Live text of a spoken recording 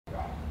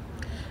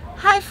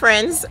Hi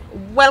friends,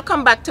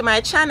 welcome back to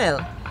my channel.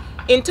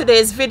 In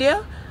today's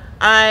video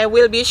I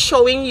will be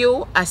showing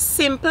you a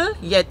simple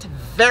yet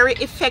very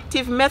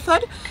effective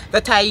method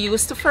that I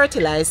use to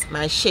fertilize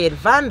my shade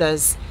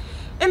vandas.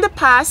 In the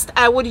past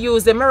I would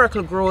use the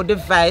Miracle Grow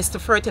device to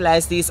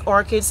fertilize these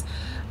orchids,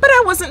 but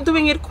I wasn't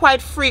doing it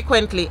quite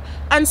frequently,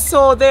 and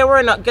so they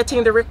were not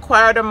getting the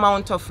required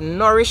amount of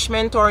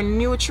nourishment or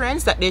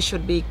nutrients that they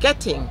should be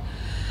getting.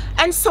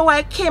 And so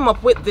I came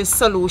up with this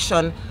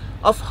solution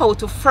of how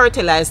to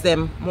fertilize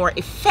them more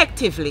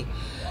effectively.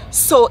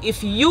 So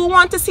if you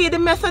want to see the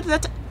method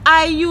that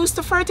I use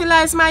to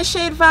fertilize my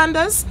shade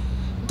vandas,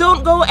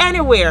 don't go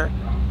anywhere.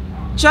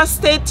 Just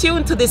stay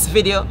tuned to this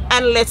video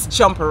and let's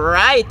jump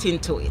right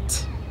into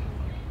it.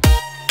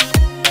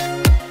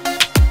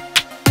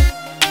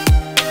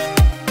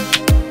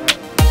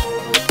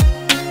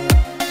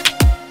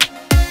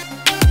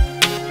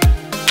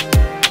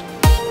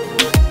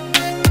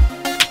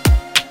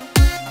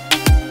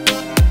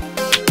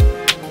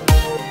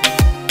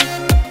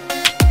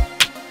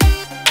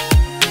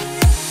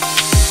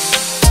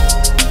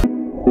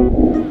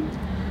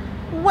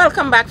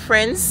 Welcome back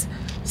friends.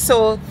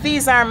 So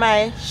these are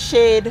my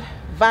shade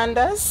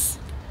vandas,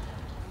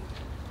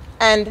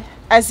 and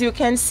as you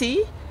can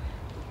see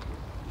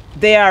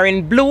they are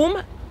in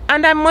bloom.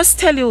 And I must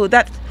tell you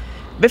that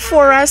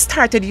before I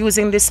started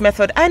using this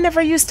method I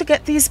never used to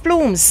get these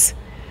blooms,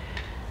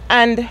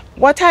 and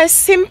what I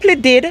simply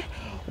did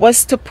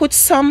was to put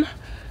some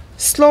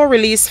slow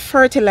release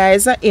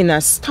fertilizer in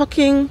a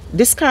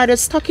discarded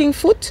stocking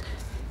foot,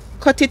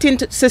 cut it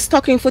into the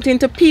stocking foot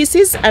into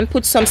pieces and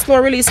put some slow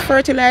release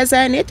fertilizer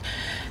in it,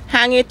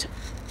 hang it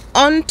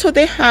onto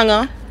the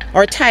hanger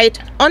or tie it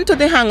onto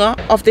the hanger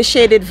of the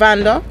shaded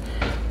vanda,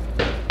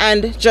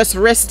 and just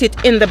rest it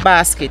in the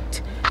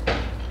basket.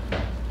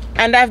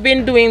 And I've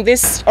been doing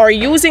this or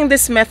using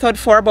this method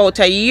for about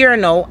a year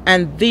now,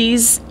 and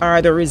these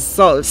are the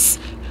results.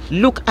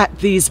 Look at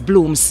these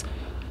blooms.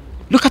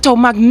 Look at how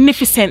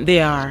magnificent they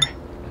are.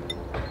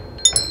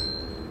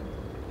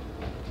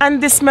 And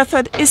this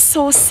method is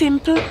so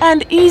simple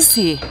and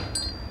easy.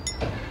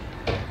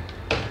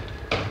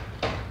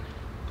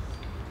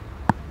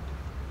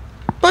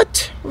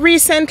 But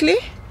recently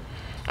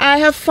I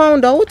have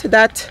found out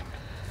that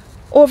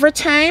over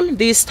time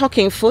these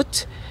stocking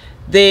foot,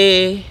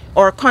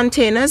 or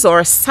containers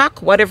or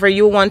sack, whatever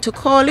you want to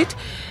call it,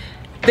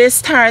 they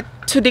start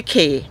to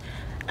decay.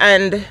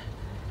 And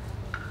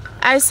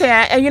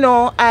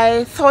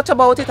I thought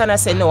about it and I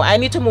said, no, I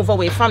need to move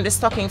away from the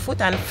stocking foot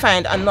and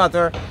find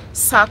another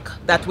sack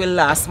that will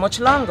last much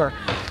longer.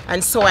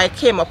 And so I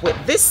came up with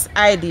this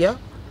idea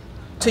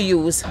to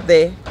use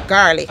the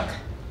garlic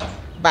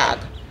bag.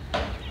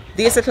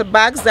 These little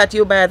bags that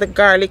you buy the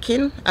garlic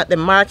in at the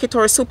market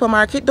or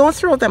supermarket, don't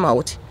throw them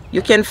out.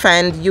 You can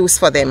find use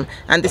for them,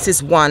 and this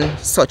is one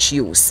such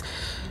use.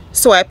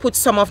 So I put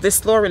some of the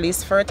slow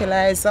release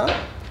fertilizer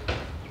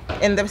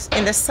in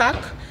the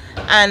sack.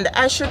 And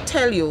I should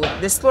tell you,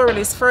 the slow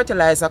release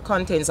fertilizer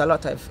contains a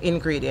lot of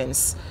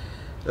ingredients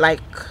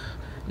like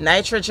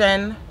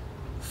nitrogen,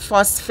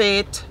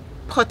 phosphate,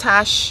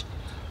 potash,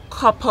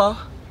 copper,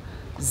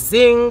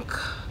 zinc,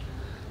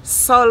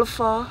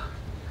 sulfur,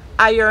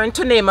 iron,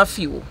 to name a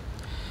few.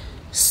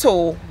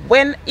 So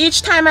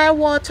each time I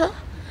water,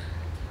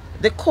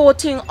 the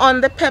coating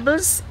on the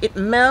pebbles, it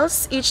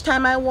melts each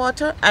time I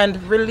water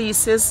and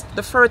releases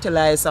the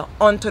fertilizer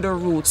onto the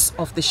roots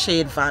of the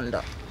shade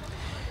vanda.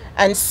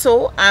 And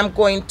so I'm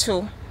going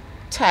to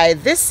tie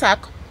this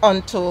sack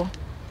onto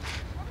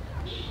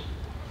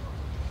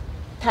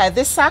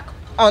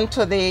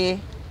the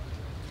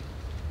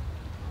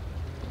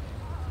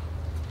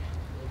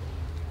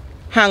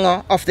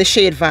hanger of the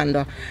shade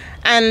vanda.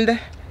 And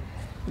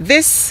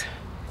this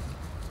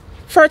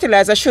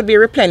fertilizer should be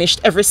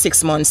replenished every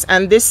 6 months,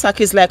 and this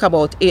sack is like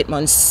about 8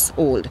 months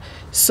old.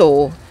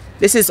 So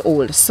this is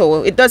old,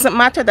 so it doesn't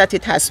matter that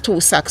it has 2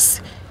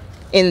 sacks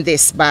in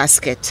this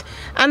basket.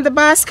 And the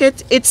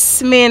basket,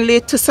 it's mainly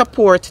to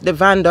support the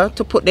vanda,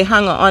 to put the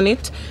hanger on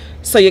it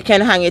so you can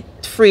hang it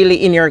freely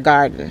in your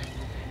garden,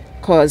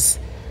 because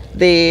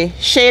the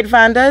shade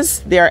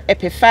vandas, they are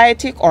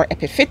epiphytic or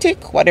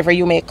epiphytic, whatever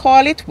you may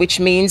call it, which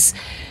means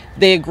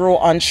they grow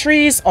on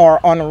trees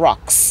or on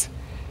rocks.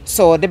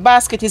 So the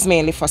basket is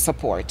mainly for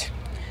support.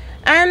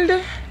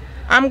 And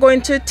I'm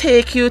going to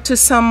take you to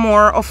some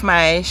more of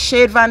my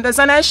shade vandas,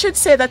 and I should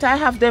say that I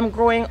have them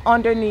growing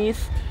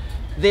underneath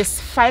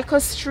this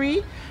ficus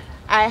tree.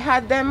 I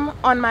had them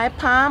on my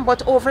palm,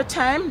 but over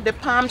time the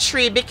palm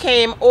tree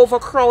became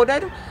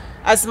overcrowded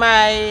as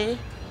my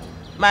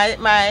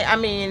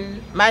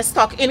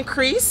stock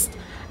increased,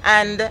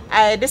 and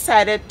I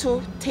decided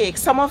to take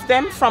some of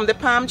them from the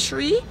palm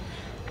tree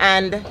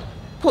and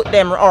put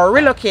them or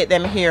relocate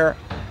them here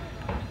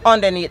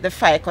underneath the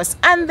ficus,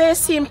 and they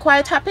seem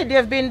quite happy.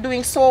 They've been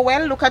doing so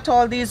well. Look at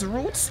all these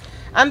roots,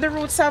 and the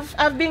roots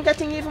have been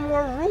getting even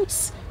more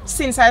roots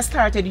since I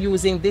started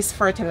using this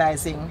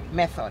fertilizing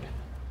method.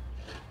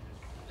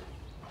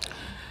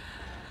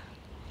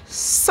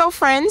 So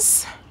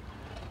friends,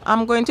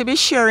 I'm going to be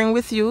sharing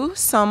with you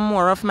some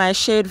more of my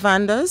shade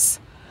vandas.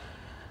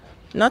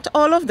 Not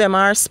all of them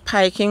are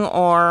spiking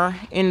or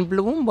in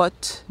bloom,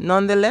 but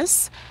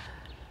nonetheless,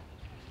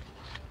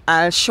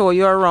 I'll show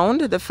you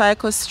around the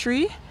ficus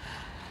tree.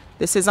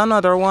 This is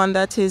another one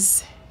that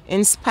is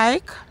in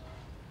spike.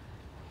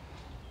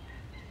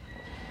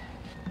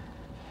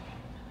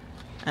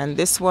 And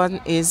this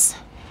one is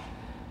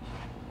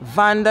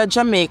Vanda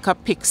Jamaica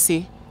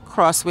Pixie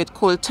crossed with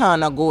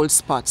Kultana gold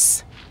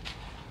spots.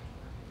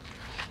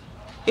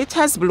 It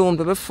has bloomed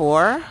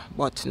before,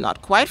 but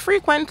not quite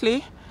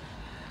frequently.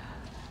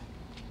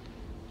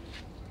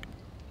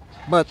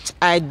 But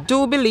I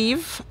do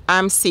believe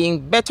I'm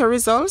seeing better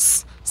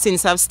results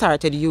since I've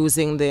started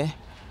using the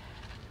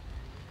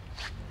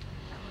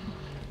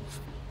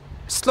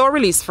slow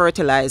release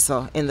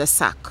fertilizer in the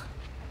sack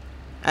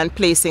and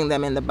placing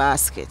them in the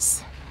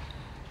baskets.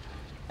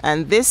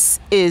 And this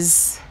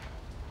is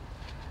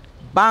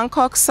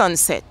Bangkok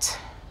Sunset,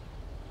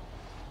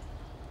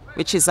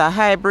 which is a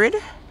hybrid.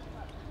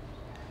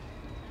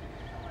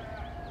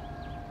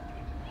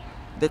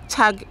 The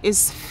tag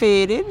is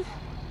faded.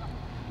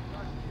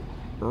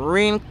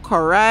 Rain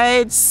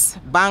Corrides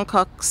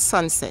Bangkok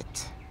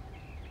Sunset.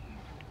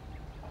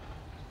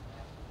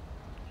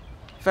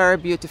 Very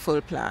beautiful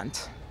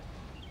plant.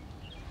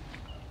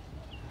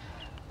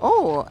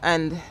 Oh,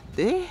 and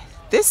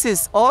this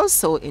is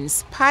also in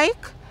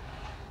spike.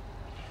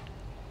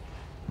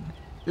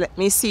 Let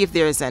me see if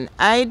there's an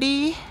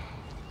ID.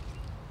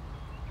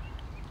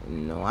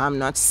 No, I'm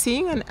not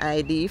seeing an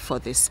ID for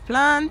this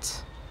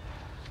plant.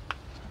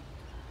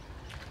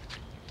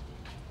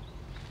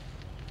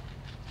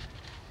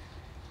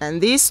 And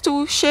these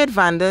two shade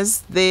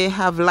vandas, they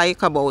have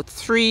like about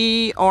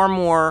 3 or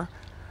more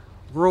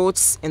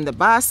growths in the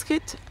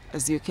basket,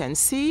 as you can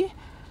see.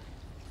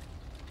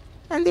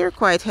 And they're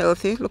quite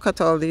healthy. Look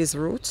at all these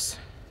roots.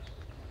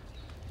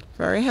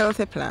 Very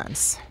healthy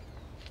plants.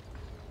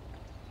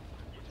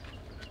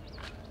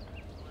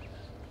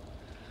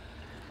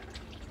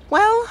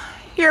 Well,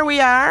 here we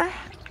are.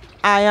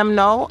 I am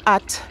now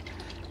at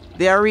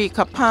the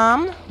Areca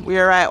Palm,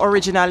 where I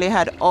originally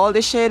had all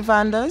the shade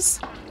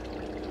vandas.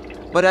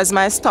 But as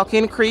my stock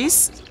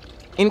increased,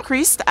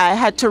 I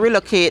had to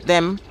relocate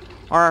them,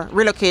 or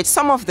relocate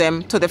some of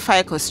them, to the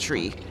ficus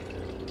tree.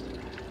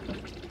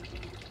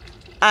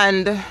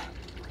 And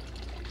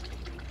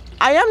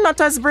I am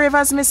not as brave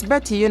as Miss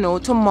Betty, you know,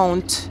 to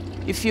mount.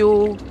 If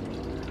you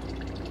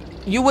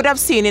would have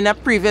seen in a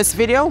previous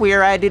video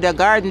where I did a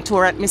garden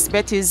tour at Miss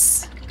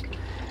Betty's,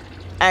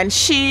 and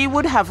she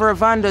would have her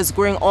vandas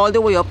growing all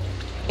the way up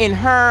in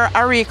her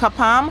Areca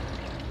Palm.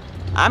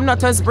 I'm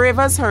not as brave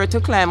as her to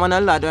climb on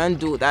a ladder and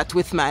do that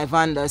with my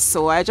vandas,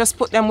 so I just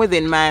put them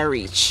within my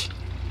reach.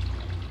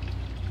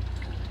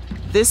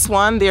 This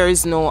one, there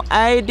is no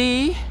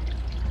ID,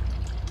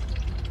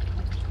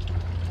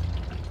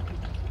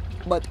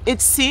 but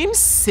it seems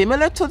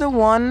similar to the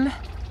one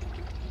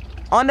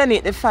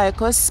underneath the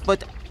ficus,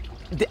 but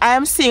I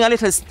am seeing a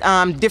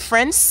little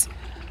difference,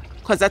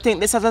 because I think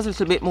this has a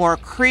little bit more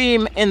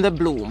cream in the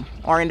bloom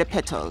or in the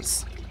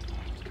petals.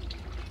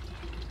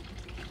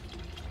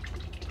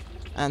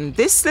 And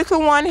this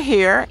little one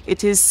here,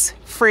 it is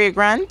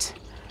fragrant.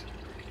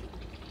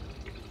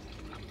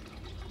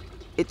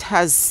 It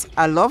has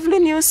a lovely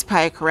new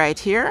spike right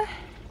here,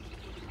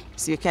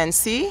 as you can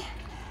see.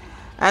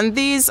 And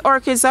these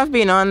orchids have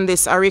been on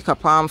this Areca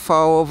Palm for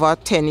over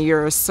 10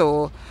 years,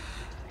 so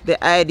the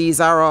IDs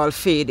are all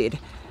faded.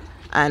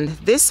 And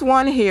this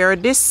one here,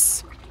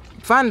 this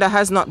Vanda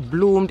has not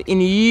bloomed in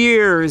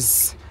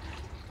years.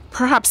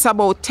 Perhaps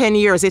about 10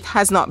 years it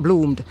has not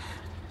bloomed.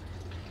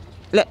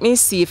 Let me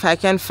see if I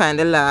can find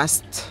the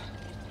last.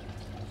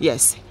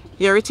 Yes,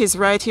 here it is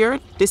right here.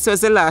 This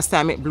was the last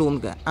time it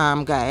bloomed,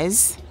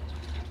 guys.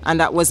 And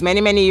that was many,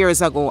 many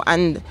years ago.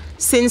 And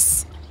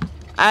since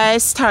I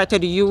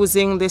started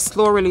using the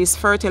slow release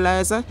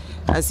fertilizer,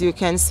 as you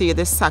can see,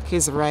 the sack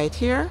is right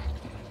here.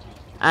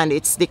 And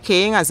it's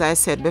decaying, as I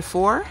said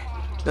before.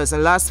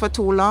 Doesn't last for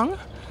too long,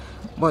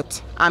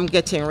 but I'm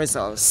getting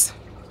results.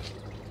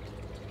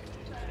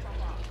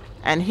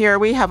 And here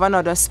we have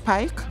another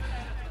spike.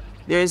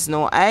 There is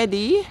no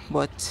ID,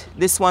 but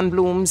this one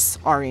blooms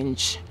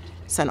orange.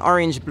 It's an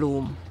orange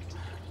bloom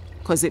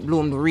because it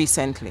bloomed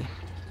recently.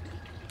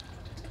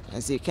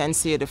 As you can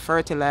see, the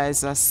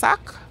fertilizer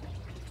sack.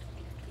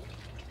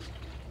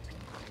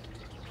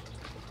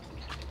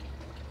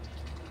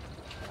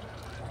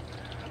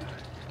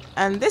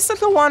 And this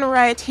little one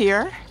right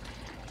here,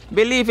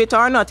 believe it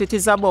or not, it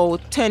is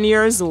about 10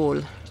 years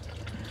old.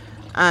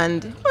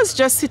 And it was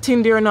just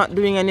sitting there not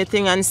doing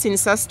anything. And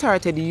since I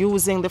started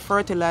using the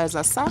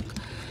fertilizer sack,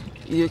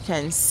 you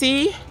can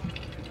see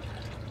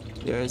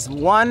there's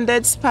one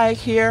dead spike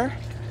here,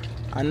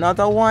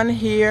 another one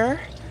here,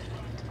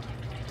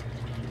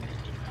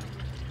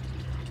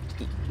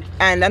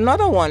 and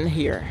another one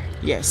here.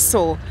 Yes,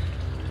 so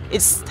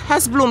it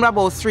has bloomed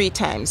about 3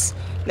 times.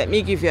 Let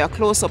me give you a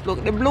close-up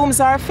look. The blooms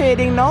are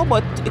fading now,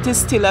 but it is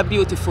still a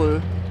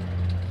beautiful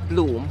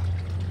bloom.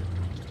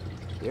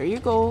 There you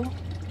go.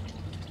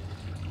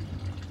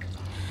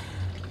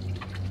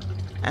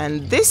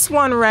 And this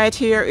one right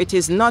here, it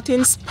is not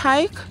in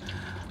spike,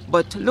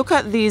 but look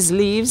at these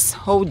leaves,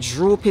 how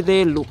droopy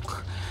they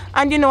look.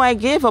 And you know, I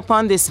gave up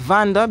on this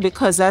Vanda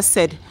because I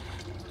said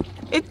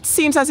it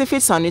seems as if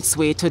it's on its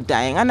way to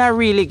dying, and I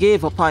really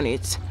gave up on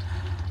it.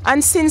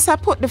 And since I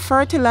put the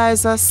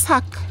fertilizer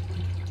sack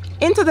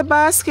into the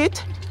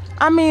basket,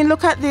 I mean,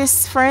 look at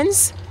this,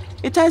 friends.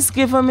 It has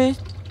given me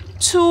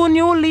 2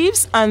 new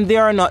leaves, and they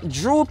are not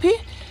droopy.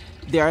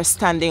 They are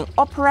standing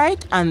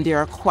upright and they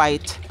are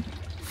quite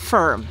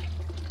firm,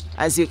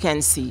 as you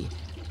can see.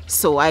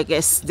 So I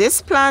guess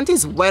this plant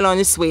is well on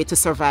its way to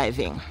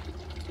surviving.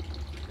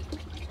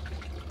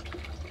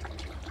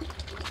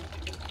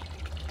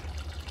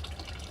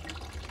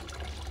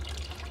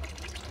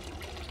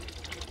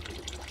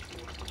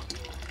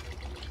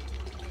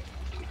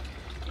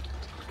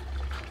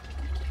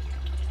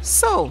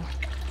 So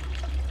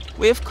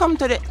we've come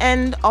to the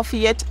end of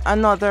yet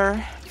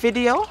another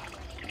video.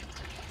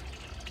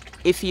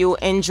 If you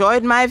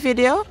enjoyed my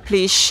video,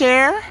 please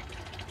share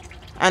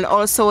and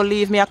also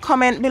leave me a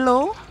comment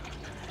below.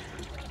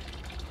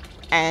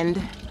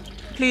 And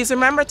please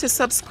remember to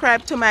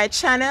subscribe to my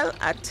channel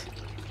at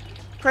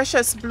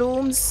Precious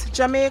Blooms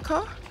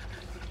Jamaica.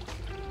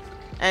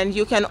 And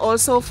you can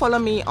also follow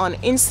me on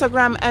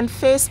Instagram and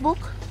Facebook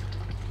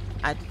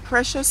at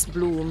Precious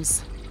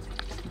Blooms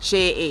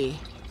JA.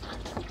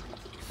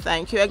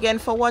 Thank you again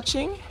for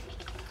watching.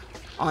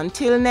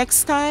 Until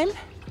next time,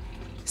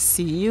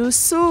 see you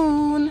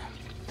soon.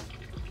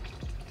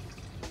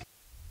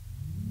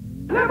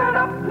 Live it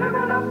up, live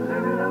it up,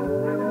 live it up.